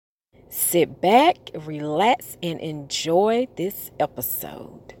Sit back, relax, and enjoy this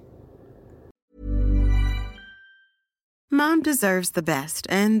episode. Mom deserves the best,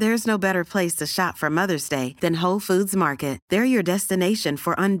 and there's no better place to shop for Mother's Day than Whole Foods Market. They're your destination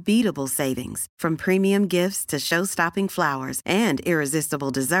for unbeatable savings, from premium gifts to show-stopping flowers and irresistible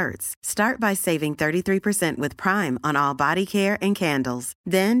desserts. Start by saving 33% with Prime on all body care and candles.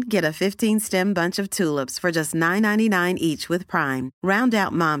 Then get a 15-stem bunch of tulips for just $9.99 each with Prime. Round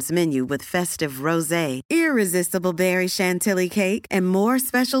out Mom's menu with festive rosé, irresistible berry chantilly cake, and more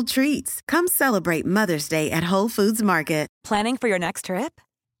special treats. Come celebrate Mother's Day at Whole Foods Market. Planning for your next trip?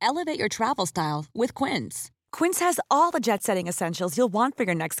 Elevate your travel style with Quince. Quince has all the jet-setting essentials you'll want for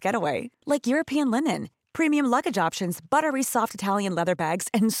your next getaway, like European linen, premium luggage options, buttery soft Italian leather bags,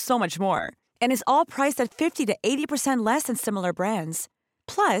 and so much more. And is all priced at 50 to 80% less than similar brands.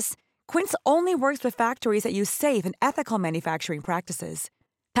 Plus, Quince only works with factories that use safe and ethical manufacturing practices.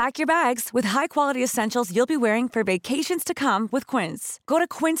 Pack your bags with high-quality essentials you'll be wearing for vacations to come with Quince. Go to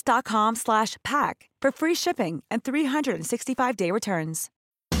quince.com/pack for free shipping and 365-day returns.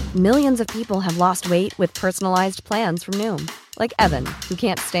 Millions of people have lost weight with personalized plans from Noom. Like Evan, who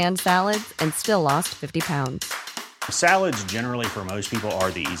can't stand salads and still lost 50 pounds. Salads generally for most people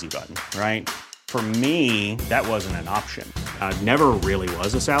are the easy button, right? For me, that wasn't an option. I never really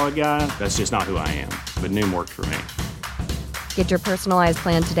was a salad guy. That's just not who I am. But Noom worked for me. Get your personalized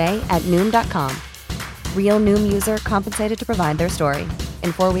plan today at Noom.com. Real Noom user compensated to provide their story.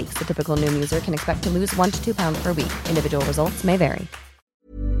 In 4 weeks, the typical Noom user can expect to lose 1 to 2 pounds per week. Individual results may vary.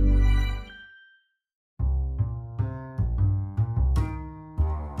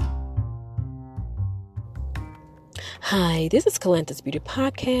 Hi, this is Calanta's Beauty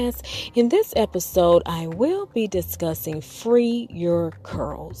Podcast. In this episode, I will be discussing Free Your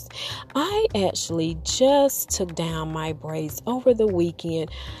Curls. I actually just took down my braids over the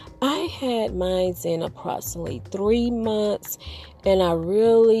weekend. I had mine in approximately 3 months, and I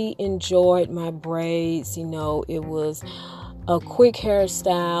really enjoyed my braids. You know, it was a quick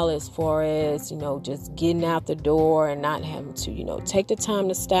hairstyle as far as, just getting out the door and not having to, take the time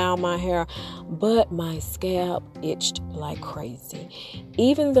to style my hair. But my scalp itched like crazy.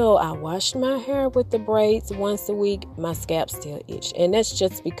 Even though I washed my hair with the braids once a week, my scalp still itched. And that's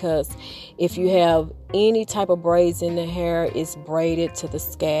just because if you have any type of braids in the hair, it's braided to the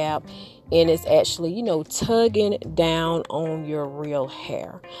scalp. And it's actually, tugging down on your real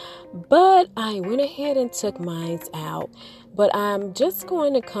hair. But I went ahead and took mine out. But I'm just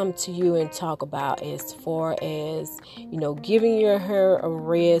going to come to you and talk about as far as, giving your hair a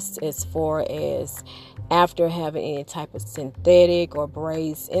rest, as far as after having any type of synthetic or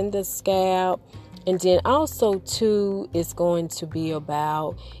braids in the scalp. And then also, too, it's going to be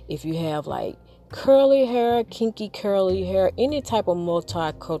about if you have like curly hair, kinky curly hair, any type of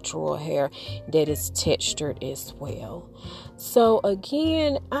multicultural hair that is textured as well. So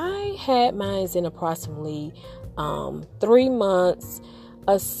again, I had mine in approximately 3 months.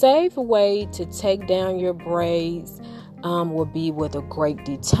 A safe way to take down your braids would be with a great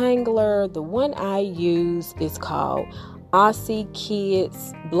detangler. The one I use is called Aussie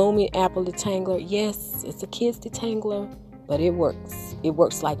Kids Blooming Apple Detangler. Yes, it's a kids detangler, but it works. It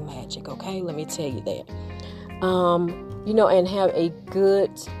works like magic, okay? Let me tell you that. And have a good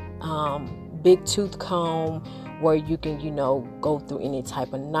big tooth comb where you can, go through any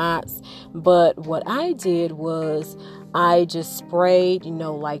type of knots. But what I did was I just sprayed,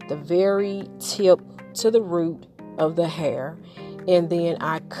 like the very tip to the root of the hair. And then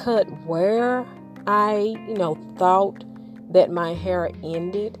I cut where I, thought that my hair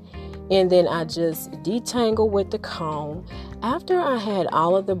ended. And then I just detangle with the comb. After I had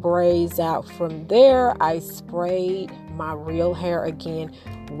all of the braids out from there, I sprayed my real hair again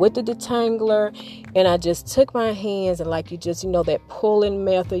with the detangler. And I just took my hands and like that pulling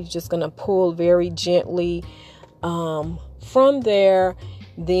method, you're just going to pull very gently. From there,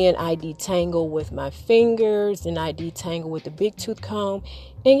 then I detangle with my fingers and I detangle with the big tooth comb.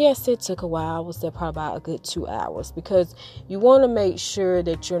 And yes, it took a while. I was there probably about a good 2 hours because you want to make sure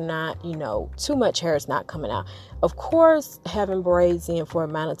that you're not, too much hair is not coming out. Of course, having braids in for a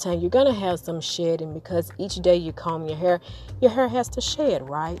amount of time, you're going to have some shedding because each day you comb your hair has to shed,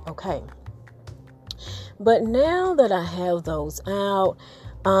 right? Okay. But now that I have those out,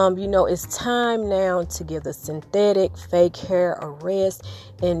 it's time now to give the synthetic fake hair a rest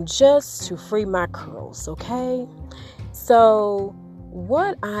and just to free my curls, okay? So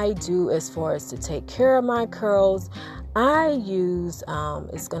what I do as far as to take care of my curls, I use,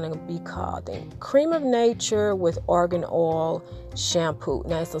 it's going to be called the Cream of Nature with Argan Oil shampoo.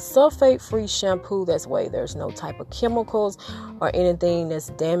 Now, it's a sulfate-free shampoo. That's why there's no type of chemicals or anything that's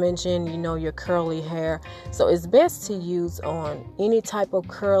damaging, your curly hair. So it's best to use on any type of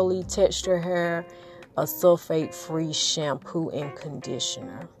curly texture hair, a sulfate-free shampoo and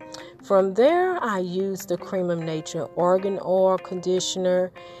conditioner. From there, I use the Cream of Nature Argan Oil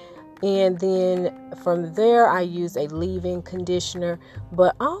conditioner. And then from there, I use a leave-in conditioner.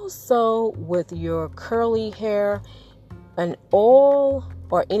 But also with your curly hair, an oil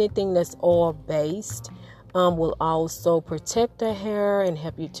or anything that's oil-based will also protect the hair and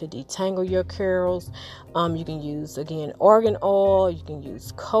help you to detangle your curls. You can use, again, argan oil. You can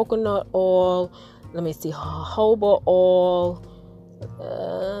use coconut oil. Jojoba oil.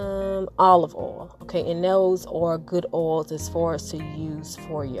 Olive oil. Okay, and those are good oils as far as to use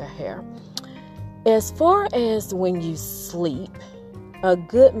for your hair. As far as when you sleep, a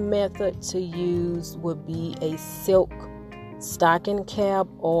good method to use would be a silk stocking cap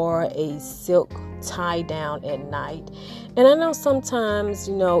or a silk tie down at night. And I know sometimes,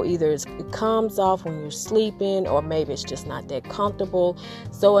 either it comes off when you're sleeping or maybe it's just not that comfortable.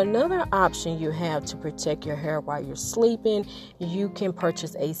 So another option you have to protect your hair while you're sleeping, you can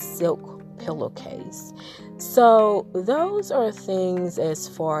purchase a silk pillowcase. So those are things as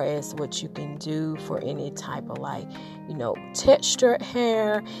far as what you can do for any type of textured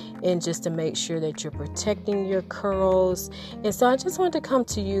hair, and just to make sure that you're protecting your curls. And so I just wanted to come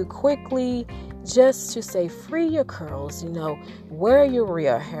to you quickly just to say, free your curls, wear your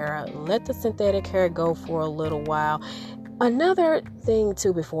real hair, let the synthetic hair go for a little while. Another thing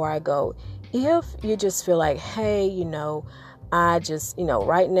too, before I go, if you just feel like, hey, I just,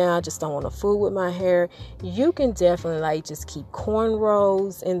 right now I just don't want to fool with my hair, you can definitely just keep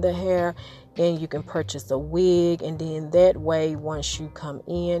cornrows in the hair, and you can purchase a wig, and then that way, once you come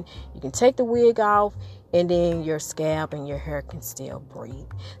in, you can take the wig off, and then your scalp and your hair can still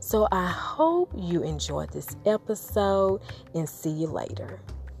breathe. So I hope you enjoyed this episode, and see you later.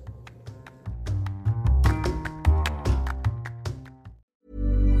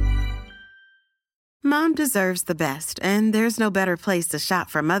 Mom deserves the best, and there's no better place to shop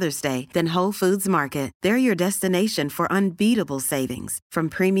for Mother's Day than Whole Foods Market. They're your destination for unbeatable savings, from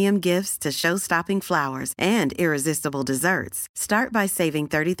premium gifts to show-stopping flowers and irresistible desserts. Start by saving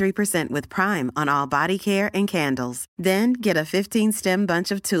 33% with Prime on all body care and candles. Then get a 15-stem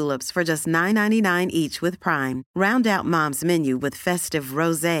bunch of tulips for just $9.99 each with Prime. Round out Mom's menu with festive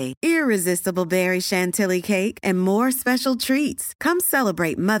rosé, irresistible berry chantilly cake, and more special treats. Come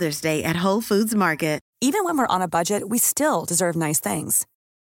celebrate Mother's Day at Whole Foods Market. Even when we're on a budget, we still deserve nice things.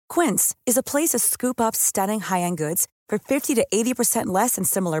 Quince is a place to scoop up stunning high-end goods for 50 to 80% less than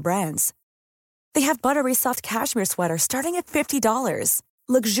similar brands. They have buttery soft cashmere sweaters starting at $50,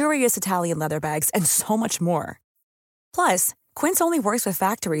 luxurious Italian leather bags, and so much more. Plus, Quince only works with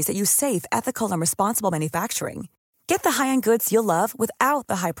factories that use safe, ethical, and responsible manufacturing. Get the high-end goods you'll love without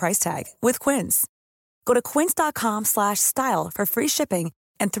the high price tag with Quince. Go to quince.com/style for free shipping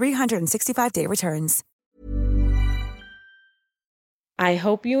and 365-day returns. I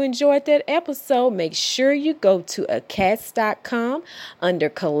hope you enjoyed that episode. Make sure you go to acast.com under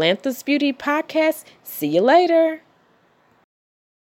Calanthus Beauty Podcast. See you later.